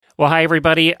Well, hi,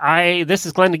 everybody. This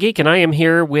is Glenn the Geek, and I am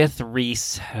here with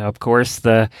Reese, of course,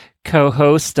 the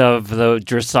co-host of the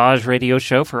Dressage Radio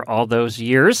Show for all those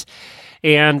years.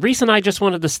 And Reese and I just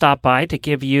wanted to stop by to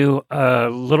give you a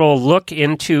little look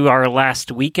into our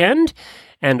last weekend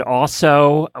and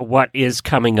also what is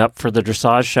coming up for the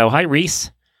Dressage Show. Hi,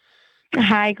 Reese.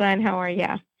 Hi, Glenn. How are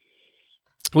you?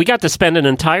 We got to spend an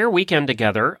entire weekend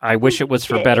together. I wish it was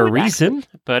for better reason,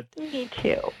 but me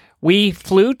too. We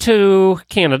flew to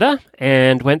Canada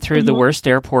and went through the worst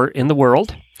airport in the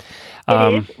world.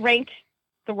 It is ranked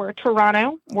the word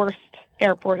Toronto, worst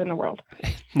airport in the world.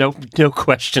 No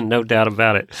question, no doubt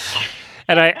about it.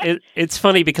 And it's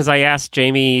funny because I asked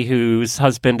Jamie, whose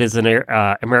husband is an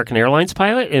American Airlines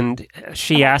pilot, and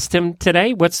she asked him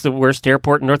today, what's the worst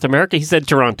airport in North America? He said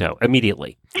Toronto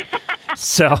immediately.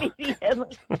 So, It's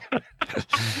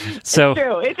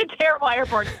true. It's a terrible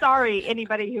airport. Sorry,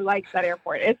 anybody who likes that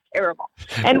airport. It's terrible.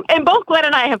 And both Glenn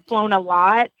and I have flown a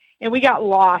lot, and we got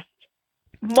lost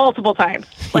multiple times.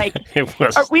 Like it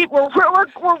was. We're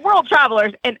world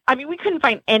travelers, and I mean we couldn't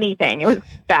find anything. It was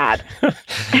bad.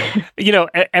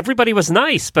 Everybody was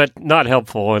nice, but not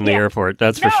helpful in the airport.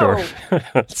 That's for sure. It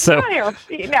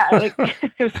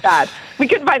was bad. We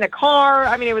couldn't find a car.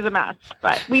 I mean, it was a mess,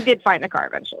 but we did find a car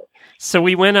eventually. So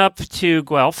we went up to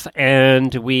Guelph,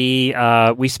 and we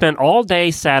spent all day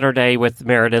Saturday with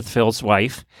Meredith, Phil's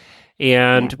wife.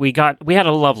 And we had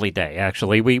a lovely day,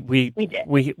 actually. We did.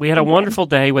 We had a wonderful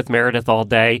day with Meredith all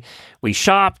day. We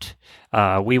shopped.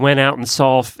 We went out and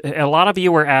saw. A lot of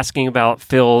you were asking about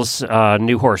Phil's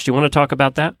new horse. Do you want to talk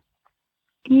about that?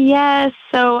 Yes.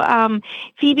 So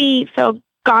Phil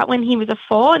got when he was a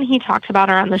foal, and he talks about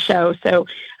her on the show. So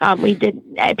we did.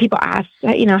 People asked,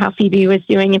 how Phoebe was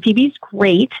doing, and Phoebe's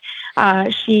great.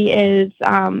 She is.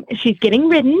 She's getting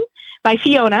ridden by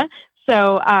Fiona.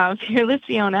 So fearless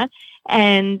Fiona.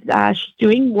 And she's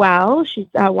doing well. She's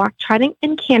walk, trotting,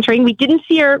 and cantering. We didn't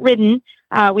see her ridden.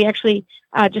 We actually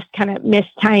just kind of missed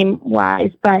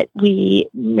time-wise, but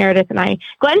Meredith and I,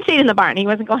 Glenn stayed in the barn. He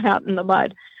wasn't going out in the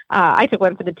mud. I took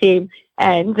one for the team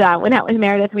and went out with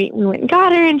Meredith. We went and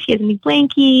got her, and she has a new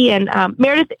blankie. And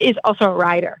Meredith is also a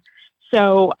rider.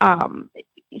 So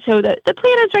the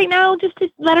plan is right now just to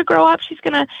let her grow up. She's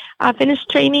going to finish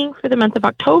training for the month of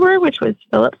October, which was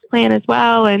Philip's plan as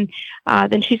well. And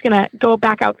then she's going to go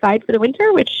back outside for the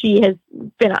winter, which she has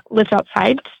lived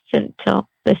outside until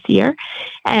this year.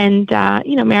 And,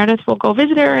 Meredith will go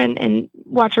visit her and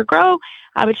watch her grow.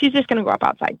 But she's just going to grow up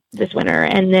outside this winter.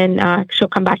 And then she'll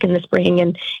come back in the spring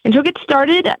and she'll get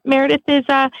started. Meredith is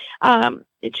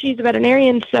she's a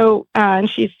veterinarian, so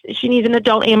she needs an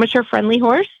adult amateur friendly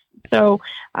horse. So,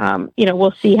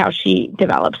 we'll see how she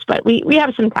develops, but we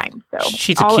have some time. So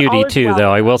she's a cutie too,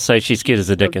 though. I will say she's cute as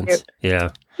a Dickens.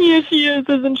 Yeah. Yeah, she is,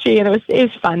 isn't she? And it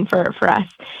was fun for us.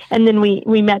 And then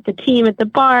we met the team at the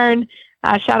barn.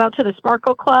 Shout out to the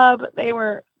Sparkle Club. They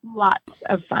were lots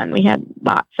of fun. We had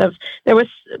there was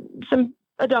some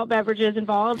adult beverages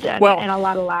involved and a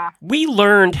lot of laughs. We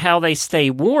learned how they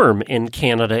stay warm in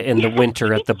Canada in the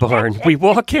winter at the barn. We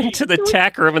walk into the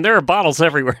tack room and there are bottles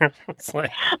everywhere. It's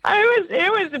like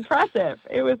it was impressive.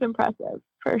 It was impressive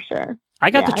for sure. I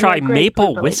got to try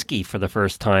maple whiskey for the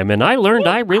first time, and I learned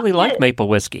I really like maple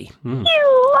whiskey. Mm.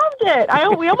 You loved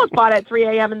it. We almost bought it at 3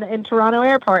 a.m. in Toronto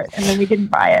airport, and then we didn't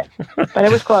buy it, but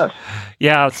it was close.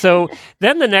 Yeah, so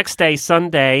then the next day,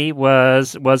 Sunday,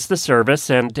 was the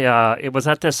service, and it was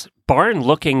at this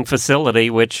barn-looking facility,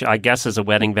 which I guess is a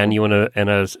wedding venue and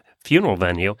a funeral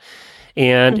venue.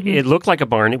 And it looked like a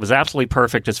barn. It was absolutely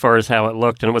perfect as far as how it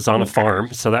looked, and it was on a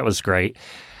farm, so that was great.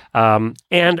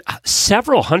 And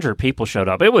several hundred people showed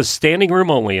up. It was standing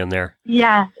room only in there.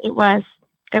 Yeah, it was.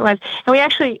 And we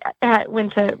actually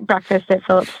went to breakfast at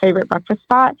Philip's favorite breakfast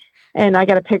spot. And I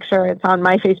got a picture. It's on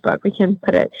my Facebook. We can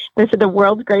put it. This is the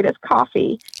world's greatest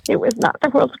coffee. It was not the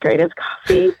world's greatest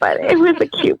coffee, but it was a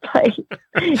cute place.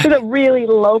 It was a really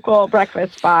local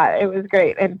breakfast spot. It was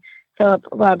great. And Philip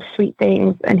loved sweet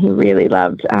things, and he really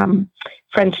loved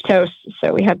French toast.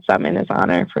 So we had some in his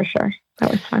honor for sure.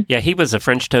 That was fun. Yeah, he was a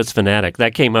French toast fanatic.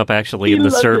 That came up actually in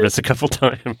the service a couple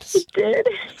times. He did.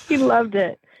 He loved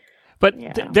it. But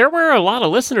there were a lot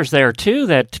of listeners there, too,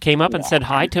 that came up and said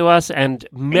hi to us. And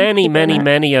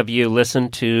many of you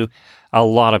listened to, a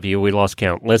lot of you, we lost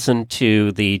count, listened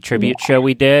to the tribute show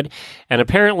we did and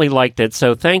apparently liked it.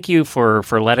 So thank you for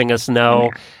letting us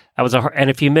know. And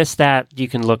if you missed that, you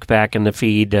can look back in the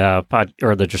feed,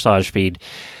 or the Dressage feed,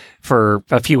 for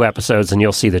a few episodes, and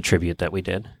you'll see the tribute that we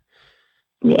did.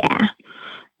 Yeah.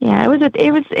 Yeah, it was,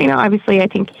 obviously I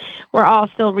think we're all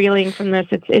still reeling from this.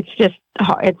 It's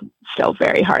still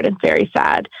very hard and very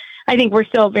sad. I think we're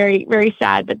still very, very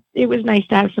sad, but it was nice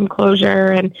to have some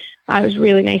closure. And it was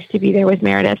really nice to be there with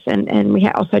Meredith. And we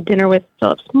had also had dinner with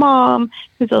Philip's mom,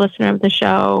 who's a listener of the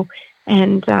show.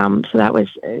 And so that was,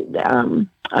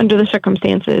 under the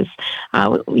circumstances,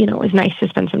 it was nice to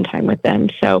spend some time with them.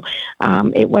 So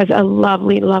it was a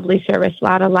lovely, lovely service, a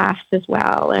lot of laughs as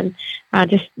well, and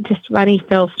just funny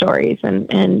Phil stories.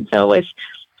 And Phil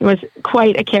was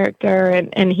quite a character,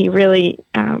 and he really,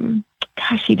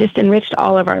 he just enriched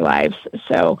all of our lives.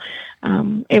 So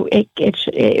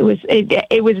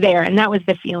it was there, and that was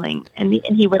the feeling, and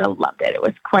he would have loved it. It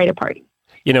was quite a party.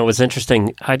 It was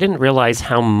interesting. I didn't realize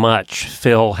how much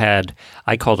Phil had,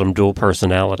 I called him dual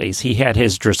personalities. He had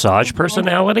his dressage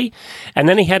personality, and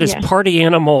then he had his party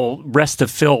animal, rest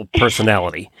of Phil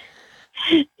personality.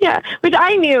 Yeah, which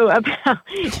I knew about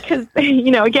because,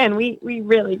 again, we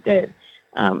really did,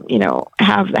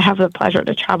 have the pleasure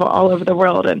to travel all over the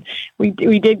world. And we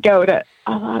did go to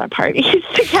a lot of parties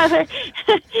together,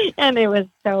 and it was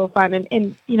so fun.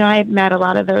 And I had met a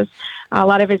lot of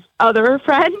his other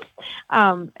friends.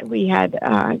 We had,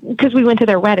 because we went to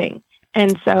their wedding.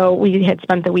 And so we had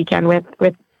spent the weekend with,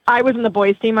 I was in the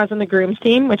boys team, I was on the groom's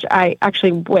team, which I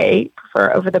actually way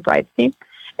prefer over the bride's team.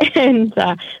 And so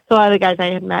a lot of the guys I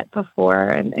had met before,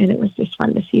 and it was just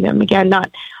fun to see them again,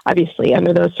 not obviously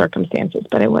under those circumstances,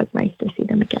 but it was nice to see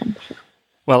them again. So.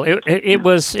 Well, it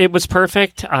was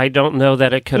perfect. I don't know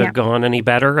that it could have gone any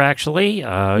better, actually.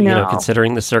 No.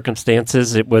 Considering the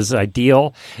circumstances, it was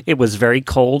ideal. It was very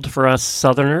cold for us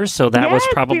Southerners, so that was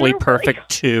probably perfect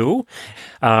too.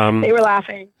 They were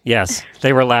laughing. Yes,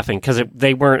 they were laughing because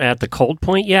they weren't at the cold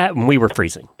point yet, and we were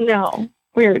freezing. No,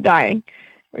 we were dying.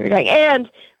 And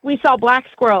we saw black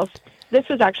squirrels. This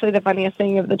was actually the funniest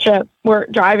thing of the trip. We're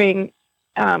driving.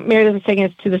 Meredith was taking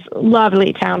us to this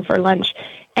lovely town for lunch,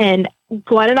 and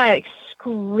Glenn and I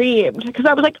screamed because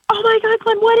I was like, "Oh my God,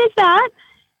 Glenn, what is that?"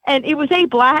 And it was a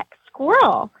black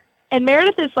squirrel. And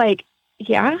Meredith is like,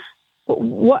 "Yeah,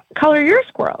 what color are your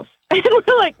squirrels?" And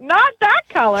we're like, "Not that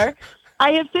color."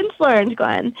 I have since learned,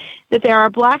 Glenn, that there are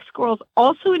black squirrels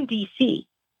also in D.C.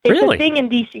 It's really? A thing in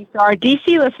D.C. So our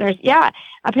D.C. listeners,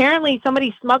 apparently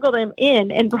somebody smuggled them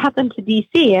in and brought them to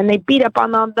D.C. and they beat up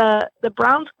on the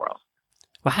brown squirrels.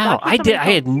 Wow, I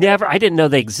didn't know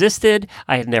they existed.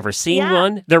 I had never seen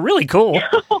one. They're really cool.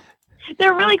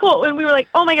 They're really cool. And we were like,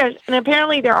 oh my gosh. And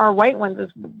apparently there are white ones as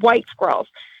white squirrels.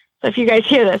 So if you guys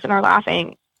hear this and are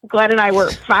laughing, Glenn and I were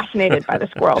fascinated by the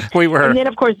squirrels. We were. And then,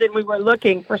 of course, we were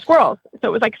looking for squirrels. So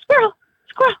it was like, squirrel,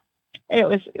 squirrel. It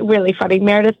was really funny.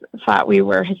 Meredith thought we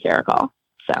were hysterical.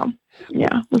 So,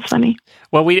 it was funny.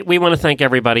 Well, we want to thank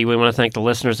everybody. We want to thank the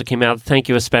listeners that came out. Thank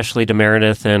you especially to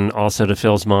Meredith and also to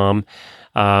Phil's mom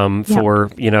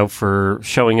for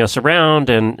showing us around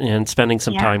and spending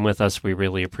some time with us. We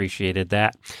really appreciated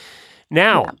that.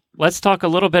 Now, let's talk a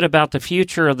little bit about the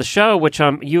future of the show, which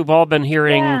you've all been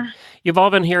hearing. Yeah. You've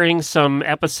all been hearing some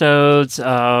episodes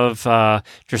of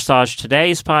Dressage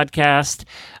Today's podcast,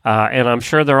 and I'm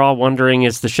sure they're all wondering,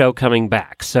 is the show coming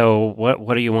back? So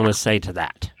what do you want to say to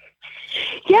that?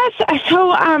 Yes.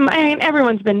 So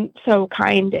everyone's been so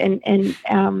kind, and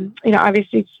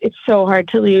obviously it's so hard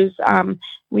to lose.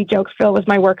 We joke Phil was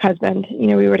my work husband.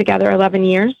 We were together 11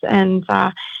 years, and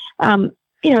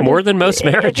more than most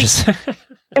marriages.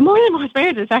 More than most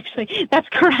marriages, actually. That's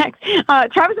correct.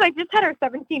 Travis and I just had our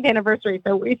 17th anniversary,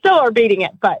 so we still are beating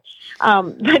it. But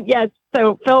yes,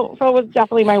 so Phil was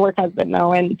definitely my work husband,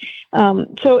 though. And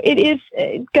so it's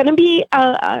going to be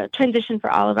a transition for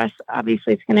all of us.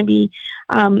 Obviously, it's going to be,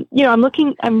 I'm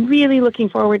really looking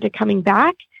forward to coming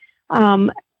back.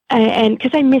 And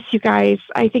because I miss you guys.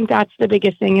 I think that's the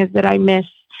biggest thing, is that I miss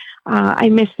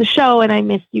the show, and I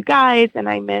miss you guys, and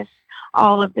I miss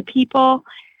all of the people.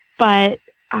 But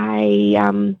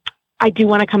I do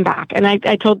want to come back. And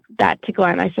I told that to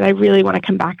Glenn. I said, I really want to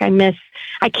come back.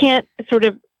 I can't sort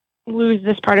of lose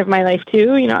this part of my life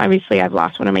too. Obviously I've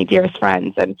lost one of my dearest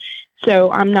friends. And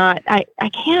so I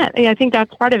can't. I think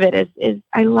that's part of it is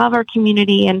I love our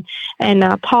community, and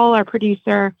Paul, our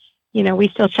producer, we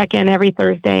still check in every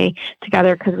Thursday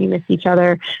together because we miss each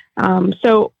other.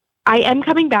 So I am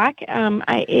coming back.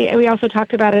 We also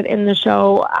talked about it in the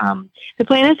show. The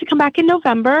plan is to come back in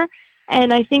November,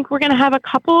 and I think we're going to have a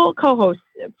couple co-hosts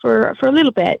for a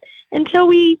little bit until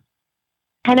we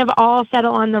kind of all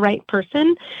settle on the right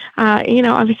person.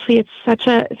 Obviously it's such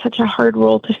a hard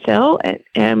role to fill.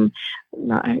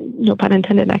 No pun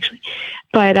intended, actually.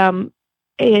 But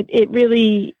it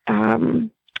really,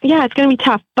 it's going to be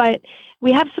tough. But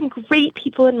we have some great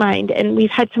people in mind, and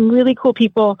we've had some really cool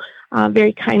people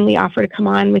very kindly offer to come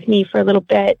on with me for a little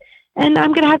bit. And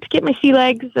I'm going to have to get my sea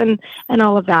legs and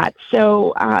all of that.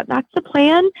 So that's the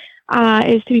plan.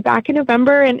 is to be back in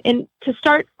November. And to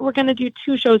start, we're going to do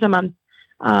 2 shows a month,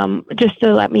 just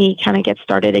to let me kind of get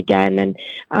started again. And,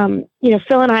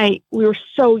 Phil and I, we were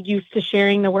so used to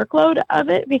sharing the workload of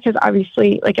it because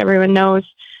obviously, like everyone knows,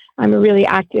 I'm a really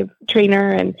active trainer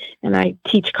and I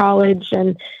teach college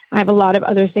and I have a lot of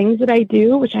other things that I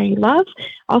do, which I love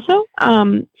also.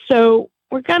 So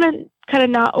we're going to kind of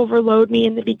not overload me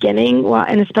in the beginning,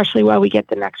 and especially while we get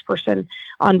the next person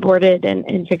onboarded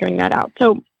and figuring that out.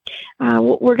 So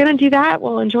we're going to do that.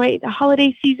 We'll enjoy the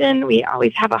holiday season. We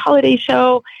always have a holiday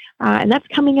show, and that's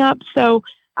coming up. So,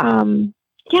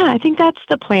 I think that's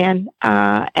the plan.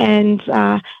 And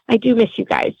I do miss you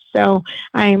guys. So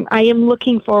I am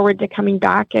looking forward to coming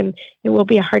back, and it will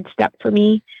be a hard step for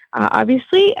me,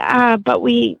 obviously, but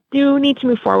we do need to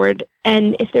move forward.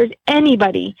 And if there's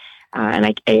anybody, and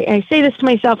I say this to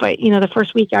myself, the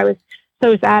first week I was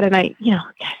so sad, and it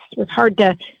was hard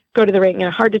to go to the ring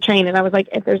and hard to train. And I was like,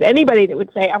 if there's anybody that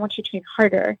would say, I want you to train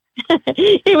harder,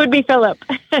 it would be Philip.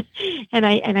 and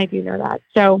I do know that.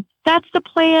 So that's the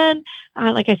plan.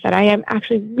 Like I said, I am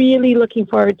actually really looking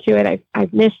forward to it.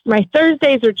 I've missed my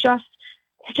Thursdays are just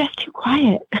too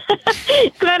quiet.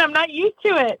 Glenn, I'm not used to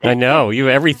it. I know. You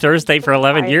every Thursday for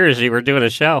 11 years, you were doing a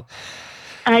show.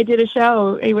 I did a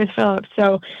show with Philip.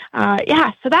 So,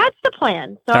 so that's the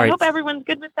plan. So I hope everyone's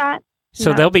good with that.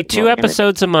 So there'll be 2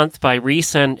 episodes a month by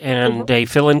Reese and a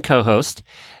fill-in co-host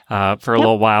for a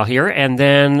little while here, and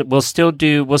then we'll still put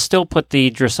the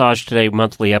Dressage Today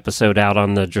monthly episode out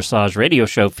on the Dressage Radio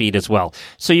Show feed as well.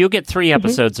 So you'll get 3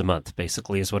 episodes a month,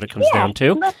 basically, is what it comes down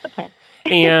to. That's the plan.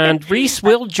 And Reese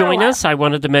will join us. I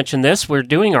wanted to mention this. We're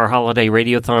doing our holiday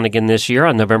radiothon again this year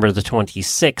on November the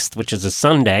 26th, which is a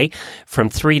Sunday, from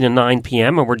 3 to 9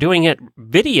 p.m., and we're doing it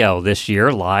video this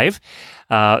year, live.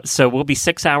 So we'll be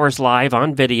 6 hours live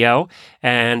on video.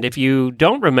 And if you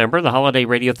don't remember, the Holiday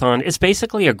Radiothon is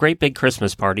basically a great big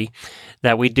Christmas party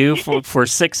that we do for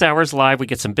 6 hours live. We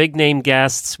get some big name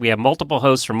guests. We have multiple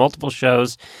hosts from multiple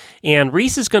shows. And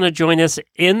Reese is going to join us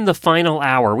in the final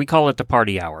hour. We call it the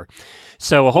party hour.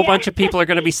 So a whole bunch of people are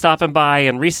going to be stopping by,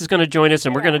 and Reese is going to join us,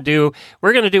 and we're going to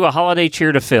do a holiday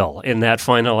cheer to Phil in that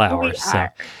final hour. So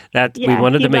we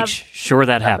wanted to make sure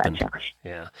that happened.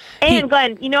 Yeah. And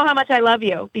Glenn, you know how much I love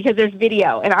you because there's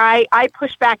video, and I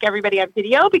push back everybody on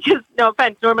video because, no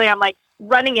offense, normally I'm like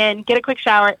running in, get a quick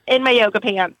shower in my yoga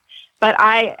pants. But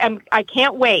I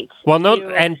can't wait. Well,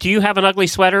 and do you have an ugly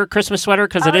sweater, Christmas sweater?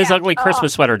 Because it is ugly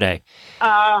Christmas sweater day.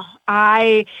 And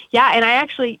I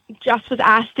actually just was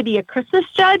asked to be a Christmas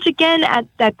judge again at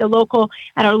our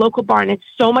local barn. It's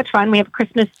so much fun. We have a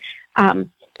Christmas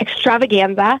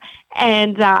extravaganza,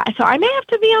 and so I may have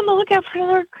to be on the lookout for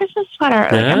another Christmas sweater.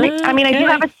 I do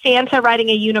have a Santa riding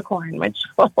a unicorn, which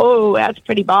that's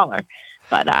pretty baller.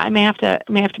 But I may have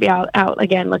to be out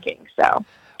again looking. So.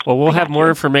 Well, we'll have more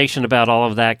information about all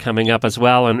of that coming up as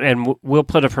well, and we'll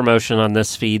put a promotion on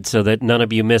this feed so that none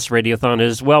of you miss Radiothon. It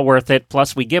is well worth it.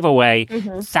 Plus, we give away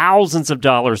thousands of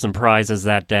dollars in prizes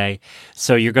that day,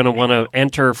 so you're going to want to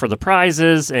enter for the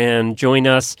prizes and join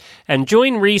us, and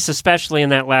join Reese, especially in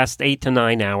that last 8 to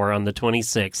 9 hour on the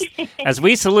 26th. As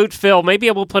we salute Phil,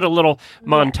 maybe we'll put a little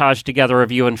montage together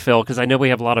of you and Phil, because I know we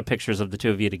have a lot of pictures of the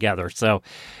two of you together. So,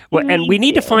 and we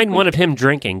need to find one of him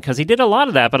drinking, because he did a lot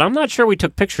of that, but I'm not sure we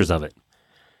took pictures of it.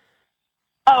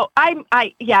 Oh,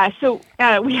 So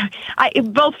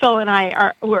both Phil and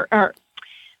I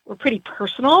we're pretty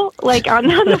personal, like on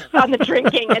the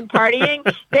drinking and partying.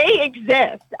 They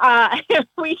exist.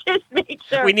 We just make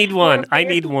sure we need one. I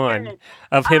need one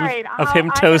of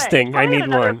him toasting. I need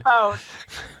one. Phone.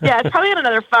 Yeah, it's probably on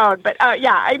another phone. But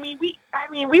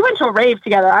we went to a rave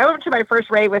together. I went to my first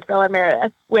rave with Phil and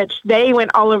Meredith, which they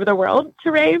went all over the world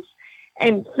to raves.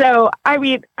 And so, there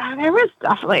were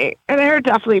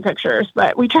definitely pictures,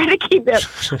 but we try to keep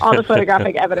all the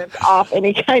photographic evidence off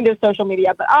any kind of social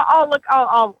media. But I'll work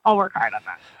hard on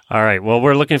that. All right. Well,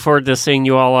 we're looking forward to seeing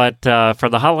you all for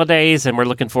the holidays, and we're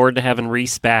looking forward to having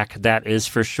Reese back. That is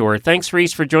for sure. Thanks,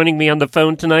 Reese, for joining me on the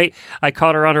phone tonight. I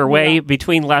caught her on her way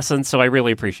between lessons, so I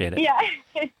really appreciate it. Yeah,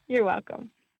 you're welcome.